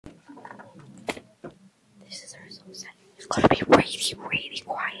voices are so sad. You've got to be really, really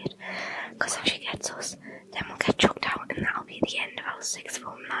quiet, because if she gets us, then we'll get chucked out, and that'll be the end of our sixth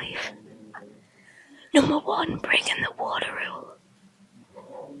form life. Number 1, breaking the water rule.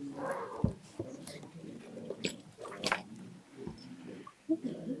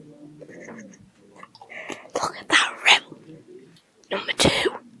 Look at that rule. Number 2,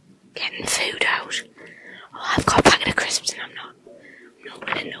 getting food out. Oh, I've got a packet of crisps and I'm not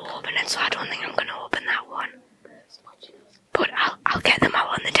willing to open it, so I don't think I'm going to open that one. But I'll get them out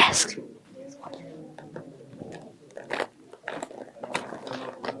on the desk.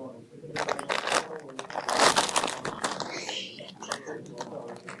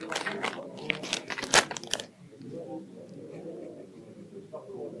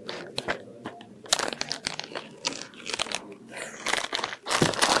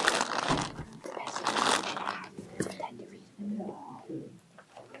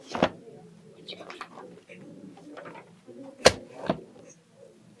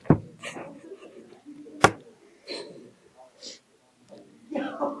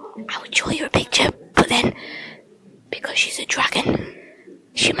 I would show you a picture, but then, because she's a dragon,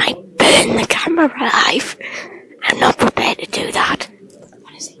 she might burn the camera alive. I'm not prepared to do that.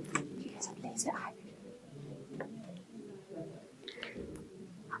 Honestly, she has a laser eye.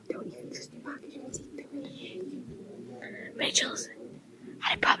 I don't even trust your package, you can see through it. Rachel's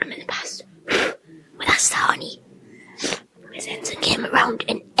had a problem in the past with our Starny. His Ensign came around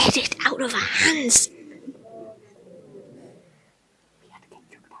and ate it out of her hands.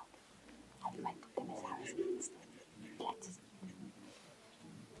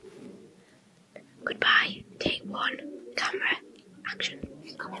 Goodbye. Take 1.